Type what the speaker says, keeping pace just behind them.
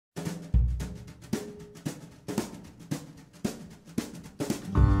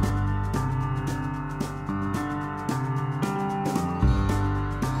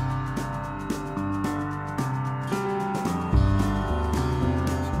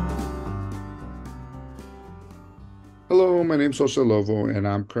Hello, my name's Lovo, and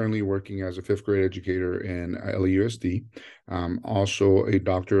I'm currently working as a fifth grade educator in LUSD. I'm also a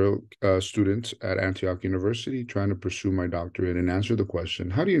doctoral student at Antioch University, trying to pursue my doctorate and answer the question,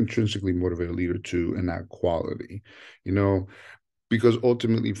 how do you intrinsically motivate a leader to enact quality? You know, because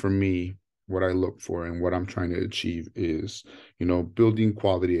ultimately for me, what I look for and what I'm trying to achieve is, building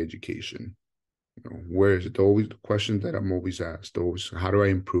quality education. Where is it? Always the question that I'm always asked, always, how do I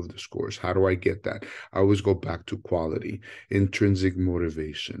improve the scores? How do I get that? I always go back to quality, intrinsic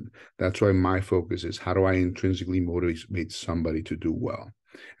motivation. That's why my focus is how do I intrinsically motivate somebody to do well?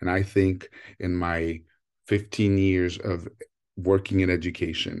 And I think in my 15 years of working in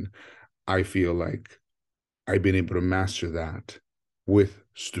education, I feel like I've been able to master that with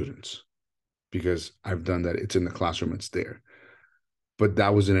students because I've done that. It's in the classroom, it's there. But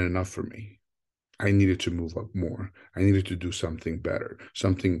that wasn't enough for me. I needed to move up more. I needed to do something better,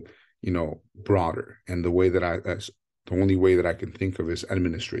 something, broader. And the only way that I can think of is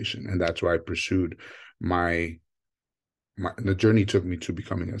administration. And that's why I pursued my, the journey took me to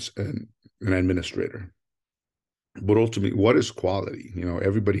becoming an administrator. But ultimately, what is quality?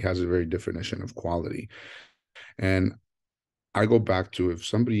 Everybody has a very definition of quality. And I go back to if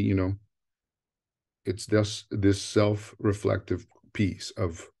somebody, it's this self-reflective piece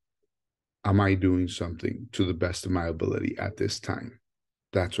of am I doing something to the best of my ability at this time?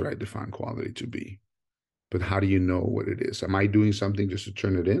 That's what I define quality to be. But how do you know what it is? Am I doing something just to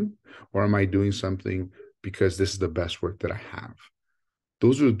turn it in? Or am I doing something because this is the best work that I have?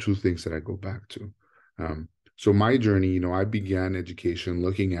 Those are the two things that I go back to. So my journey, I began education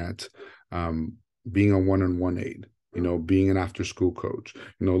looking at being a one-on-one aide, being an after-school coach,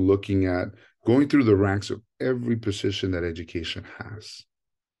 looking at going through the ranks of every position that education has.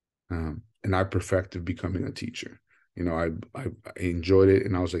 And I perfected becoming a teacher. I enjoyed it,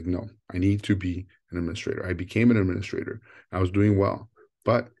 and I was like, no, I need to be an administrator. I became an administrator. I was doing well,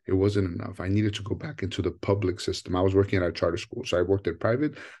 but it wasn't enough. I needed to go back into the public system. I was working at a charter school, so I worked at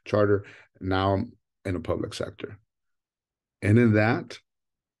private, charter. Now I'm in a public sector, and in that,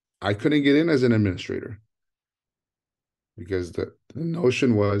 I couldn't get in as an administrator because the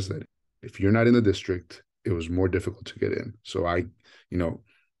notion was that if you're not in the district, it was more difficult to get in. So I, you know,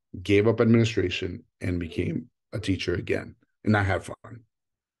 gave up administration and became a teacher again. And I had fun.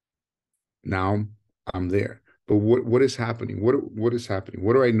 Now I'm there. But what is happening? What is happening?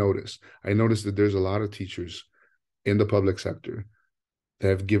 What do I notice? I notice that there's a lot of teachers in the public sector that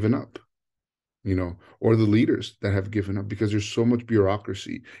have given up, or the leaders that have given up because there's so much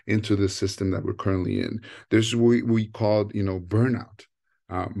bureaucracy into the system that we're currently in. There's what we called, burnout,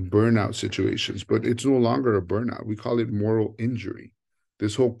 burnout situations, but it's no longer a burnout. We call it moral injury.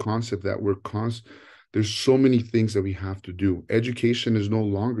 This whole concept that there's so many things that we have to do. Education is no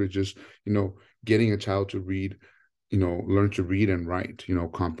longer just, getting a child to read, learn to read and write,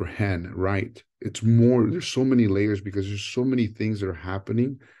 comprehend, write. It's more, there's so many layers because there's so many things that are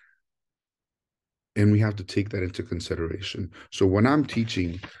happening and we have to take that into consideration. So when I'm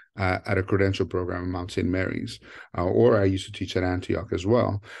teaching at a credential program at Mount St. Mary's, or I used to teach at Antioch as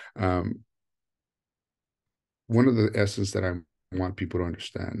well, one of the essence that I want people to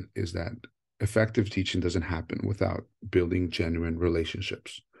understand is that effective teaching doesn't happen without building genuine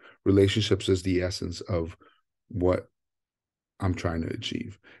relationships. Relationships is the essence of what I'm trying to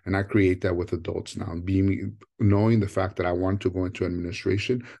achieve. And I create that with adults now. Knowing the fact that I want to go into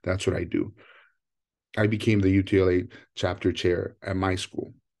administration, that's what I do. I became the UTLA chapter chair at my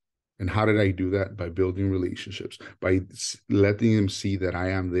school. And how did I do that? By building relationships, by letting them see that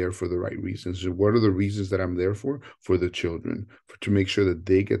I am there for the right reasons. And what are the reasons that I'm there for? For the children, to make sure that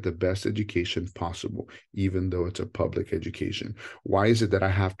they get the best education possible, even though it's a public education. Why is it that I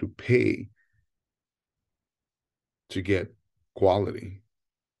have to pay to get quality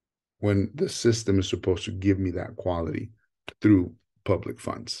when the system is supposed to give me that quality through public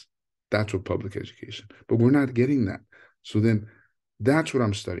funds? That's what public education, but we're not getting that. So then that's what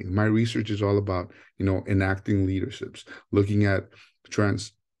I'm studying. My research is all about, enacting leaderships, looking at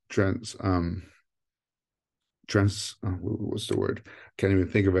trans, trans, what's the word? Can't even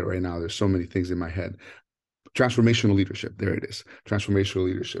think of it right now. There's so many things in my head. Transformational leadership. There it is. Transformational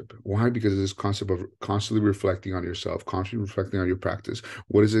leadership. Why? Because of this concept of constantly reflecting on yourself, constantly reflecting on your practice.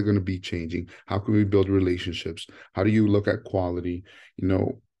 What is it going to be changing? How can we build relationships? How do you look at quality?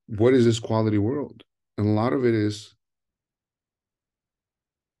 What is this quality world? And a lot of it is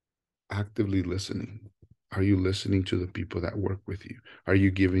actively listening. Are you listening to the people that work with you? Are you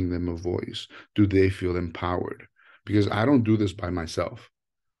giving them a voice? Do they feel empowered? Because I don't do this by myself.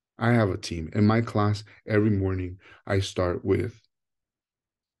 I have a team. In my class, every morning, I start with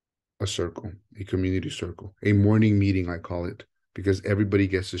a circle, a community circle, a morning meeting, I call it, because everybody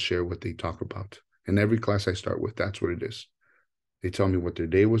gets to share what they talk about. In every class I start with, that's what it is. They tell me what their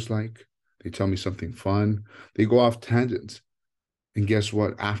day was like. They tell me something fun. They go off tangents. And guess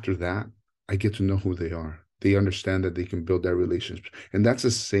what? After that, I get to know who they are. They understand that they can build that relationship. And that's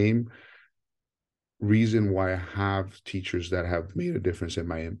the same reason why I have teachers that have made a difference in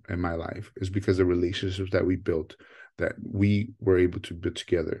my life, is because the relationships that we built, that we were able to build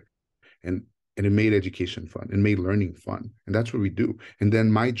together. And and it made education fun and made learning fun. And that's what we do. And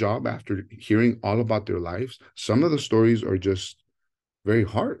then my job, after hearing all about their lives, some of the stories are just very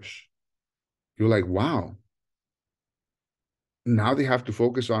harsh. You're like, wow, now they have to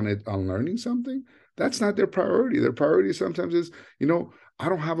focus on it, on learning something. That's not their priority. Their priority sometimes is, I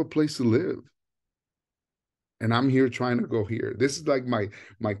don't have a place to live, and I'm here trying to go here. This is like my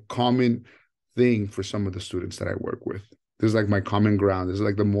common thing for some of the students that I work with. This is like my common ground. This is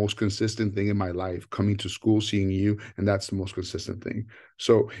like the most consistent thing in my life, coming to school, seeing you, and that's the most consistent thing.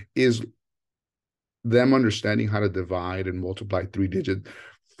 So is them understanding how to divide and multiply three-digit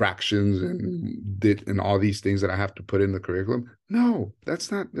fractions and all these things that I have to put in the curriculum? No,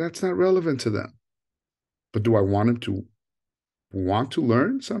 that's not relevant to them. But do I want them to want to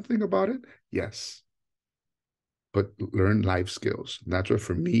learn something about it? Yes. But learn life skills. That's what,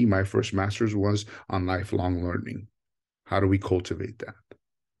 for me, my first master's was on lifelong learning. How do we cultivate that?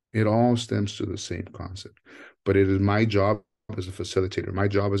 It all stems to the same concept. But it is my job as a facilitator, my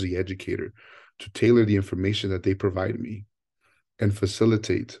job as the educator, to tailor the information that they provide me and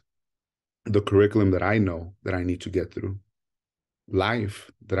facilitate the curriculum that I know that I need to get through,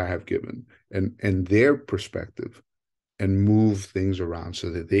 life that I have given, and their perspective, and move things around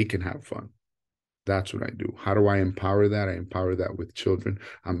so that they can have fun. That's what I do. How do I empower that? I empower that with children.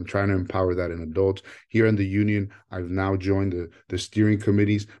 I'm trying to empower that in adults. Here in the union, I've now joined the steering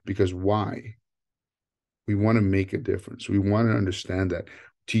committees, because why? We want to make a difference. We want to understand that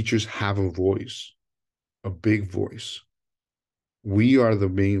teachers have a voice, a big voice. We are the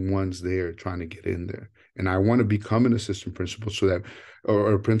main ones there trying to get in there. And I want to become an assistant principal,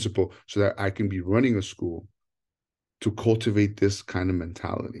 or a principal, so that I can be running a school to cultivate this kind of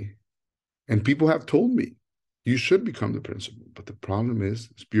mentality. And people have told me, you should become the principal. But the problem is,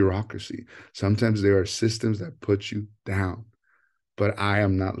 it's bureaucracy. Sometimes there are systems that put you down. But I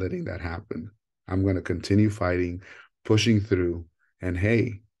am not letting that happen. I'm going to continue fighting, pushing through. And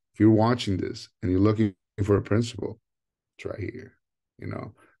hey, if you're watching this and you're looking for a principal, it's right here. You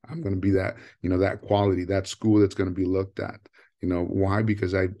know, I'm going to be that, that quality, that school that's going to be looked at. Why?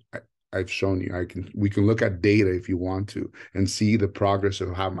 Because I've shown you, we can look at data if you want to, and see the progress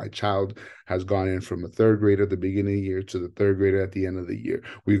of how my child has gone in from a third grader at the beginning of the year to the third grader at the end of the year.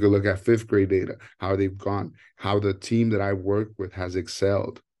 We could look at fifth grade data, how they've gone, how the team that I work with has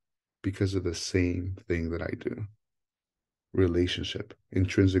excelled because of the same thing that I do. Relationship,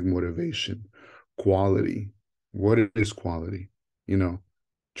 intrinsic motivation, quality. What is quality? You know,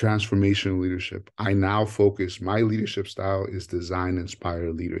 transformational leadership. I now focus, my leadership style is design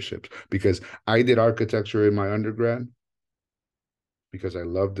inspired leadership, because I did architecture in my undergrad because I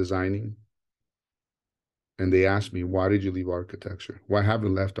love designing. And they asked me, why did you leave architecture? Well, I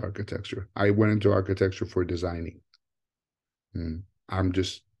haven't left architecture. I went into architecture for designing. I'm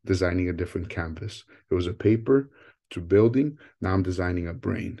just designing a different canvas. It was a paper to building. Now I'm designing a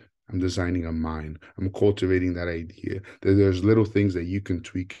brain. I'm designing a mind. I'm cultivating that idea that there's little things that you can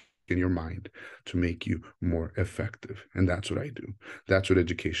tweak in your mind to make you more effective. And that's what I do. That's what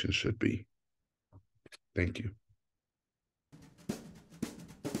education should be. Thank you.